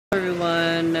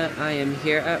Everyone, I am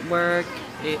here at work.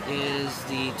 It is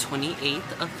the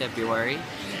 28th of February,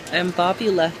 and Bobby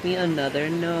left me another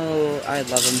note. I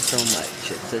love him so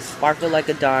much. It says, "Sparkle like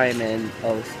a diamond.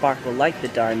 Oh, sparkle like the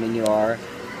diamond you are.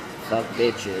 Fuck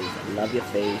bitches. Love your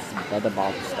face. Brother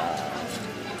Bob style."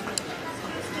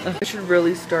 I should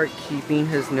really start keeping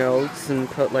his notes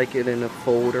and put like it in a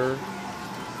folder.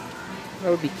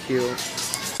 That would be cute.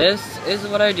 This is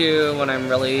what I do when I'm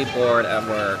really bored at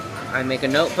work. I make a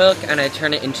notebook and I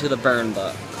turn it into the burn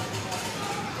book.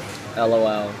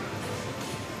 LOL.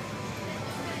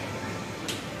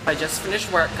 I just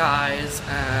finished work, guys,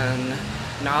 and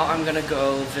now I'm gonna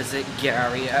go visit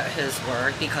Gary at his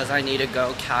work because I need to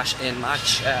go cash in my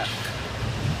check.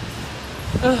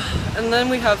 And then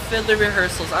we have Fiddler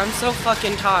rehearsals. I'm so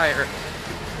fucking tired.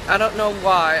 I don't know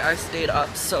why I stayed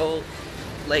up so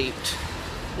late.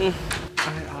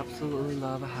 I absolutely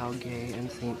love how gay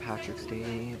and St. Patrick's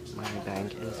Day my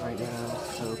bank is right now.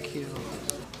 So cute.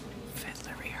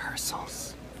 Fiddler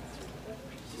rehearsals.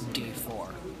 Day 4.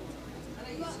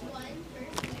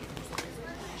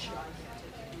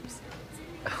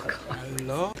 Oh God.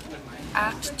 Hello?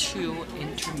 Act 2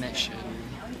 intermission.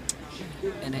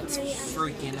 And it's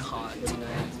freaking hot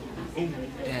tonight.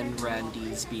 And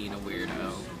Randy's being a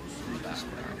weirdo in the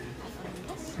background.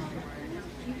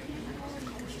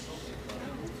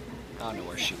 I don't know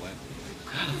where she went.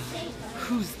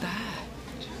 Who's that?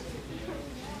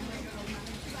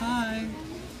 Hi.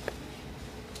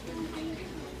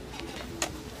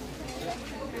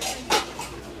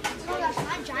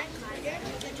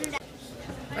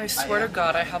 I swear to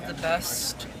God, I have the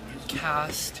best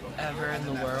cast ever in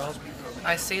the world.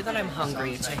 I say that I'm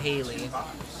hungry to Haley,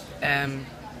 and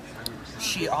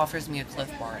she offers me a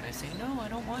Cliff Bar, and I say, no, I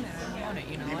don't want it,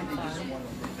 you know, I'm fine.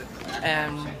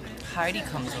 And Heidi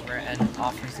comes over and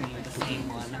offers me the same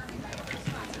one.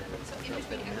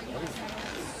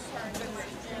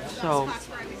 So,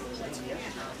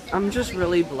 I'm just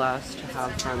really blessed to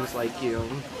have friends like you.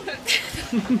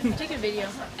 Take a video.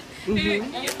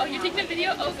 Mm-hmm. Oh, you're taking a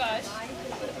video? Oh gosh.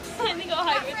 I think I'll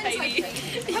hide with Heidi.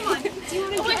 Come on. Do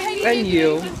you want to get And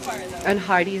you. And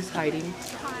Heidi is hiding.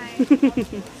 Hi.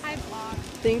 Hi, vlog.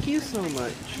 Thank you so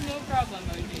much. No problem,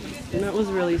 Oji. That was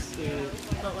really sweet.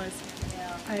 What was?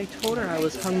 I told her I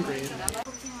was hungry.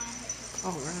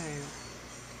 Alright.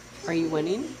 Are you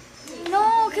winning?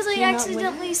 No, because I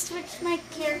accidentally switched my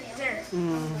character.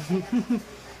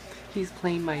 He's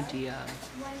playing my Dia.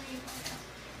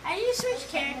 How do you switch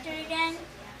character again?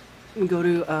 Go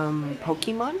to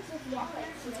Pokemon.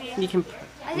 You can,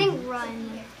 I think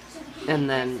run. and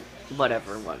then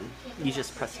whatever one. You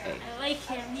just press A. I like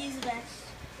him. He's the best.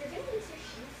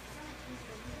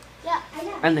 Yeah, I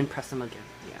know. And then press him again.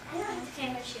 Yeah.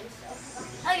 Okay.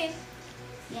 Okay.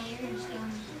 Yeah, you're gonna scale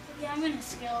me. Yeah, I'm gonna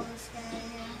scale this guy.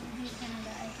 Yeah, he's gonna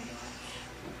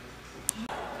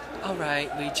die. Alright,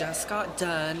 we just got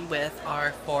done with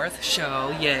our 4th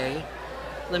show. Yay.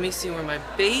 Let me see where my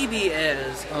baby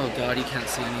is. Oh God, you can't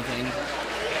see anything.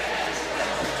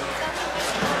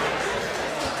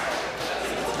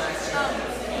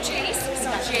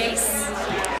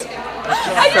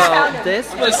 So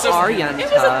this was Arienta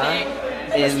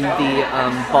in the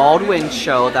Baldwin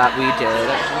show that we did.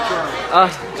 Oh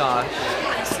gosh.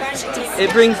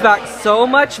 It brings back so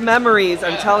much memories,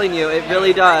 I'm telling you, it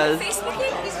really does.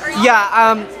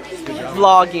 Yeah,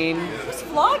 vlogging.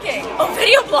 Vlogging? Oh,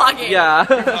 video blogging. Yeah.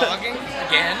 Vlogging?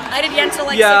 Again? I did Yenta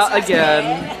like 6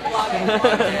 again.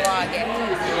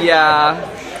 Vlogging.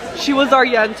 Yeah. She was our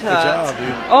Yenta. Good job,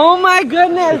 dude. Oh my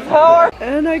goodness,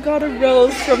 and I got a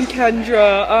rose from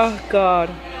Kendra. Oh God.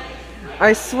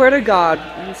 I swear to God,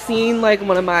 seeing like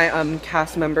one of my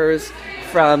cast members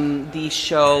from the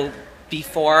show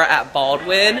before at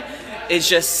Baldwin is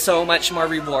just so much more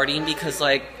rewarding because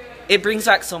like it brings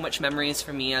back so much memories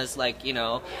for me as like, you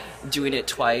know, doing it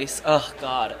twice. Oh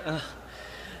God. Ugh.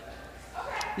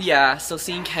 Yeah, so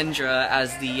seeing Kendra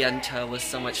as the Yenta was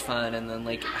so much fun, and then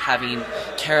like having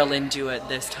Carolyn do it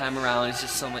this time around is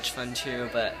just so much fun too,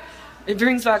 but it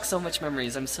brings back so much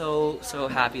memories. I'm so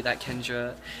happy that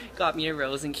Kendra got me a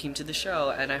rose and came to the show,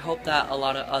 and I hope that a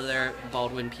lot of other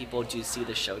Baldwin people do see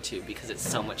the show too because it's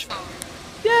so much fun.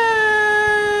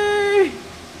 Yay!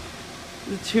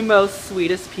 The 2 most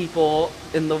sweetest people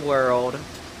in the world.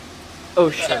 Oh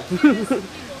shit.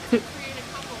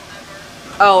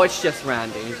 Oh, it's just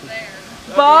Randy.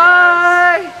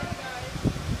 Bye!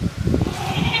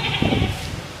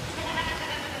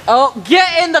 Oh,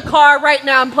 get in the car right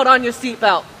now and put on your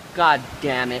seatbelt. God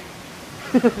damn it.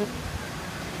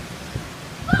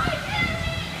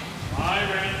 Hi,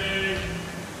 Randy.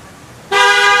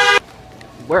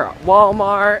 We're at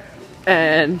Walmart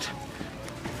and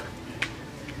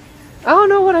I don't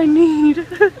know what I need.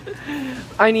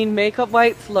 I need makeup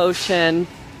wipes, lotion.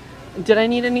 Did I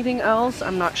need anything else?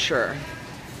 I'm not sure.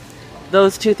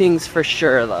 Those two things for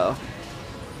sure though.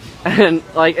 And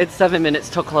like it's 7 minutes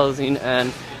till closing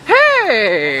and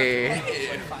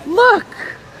hey! Look!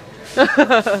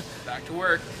 Back to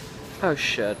work. Oh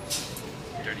shit.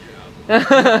 Dirty job.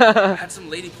 I had some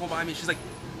lady pull by me. She's like,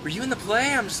 "Were you in the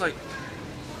play?" I'm just like,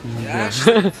 "Yeah." She's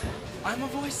like, "I'm a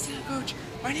voice coach.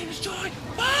 My name is Joy."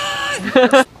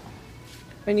 Bye.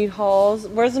 I need hauls.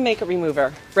 Where's the makeup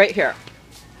remover? Right here.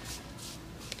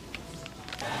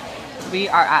 We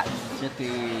are at Jiffy's,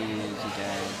 you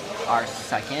guys. Our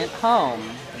second home.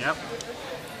 Yep.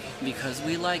 Because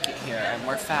we like it here and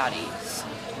we're fatties.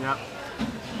 Yep.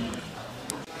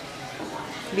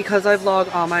 Because I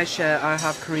vlog all my shit, I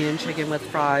have Korean chicken with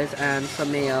fries and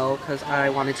some mayo because I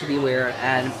wanted to be weird.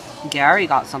 And Gary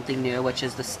got something new, which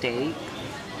is the steak.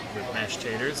 With mashed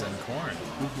taters and corn.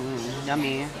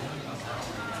 Yummy.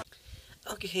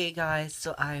 Okay guys,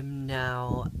 so I'm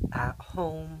now at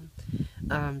home.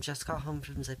 Just got home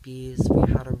from Zippy's.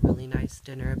 We had a really nice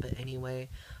dinner, but anyway,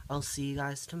 I'll see you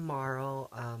guys tomorrow,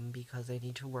 because I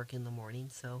need to work in the morning,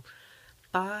 so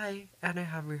bye. And I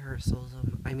have rehearsals.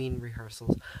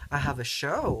 I have a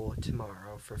show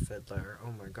tomorrow for Fiddler.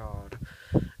 Oh my god.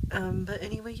 But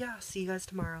anyway, yeah, see you guys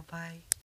tomorrow. Bye.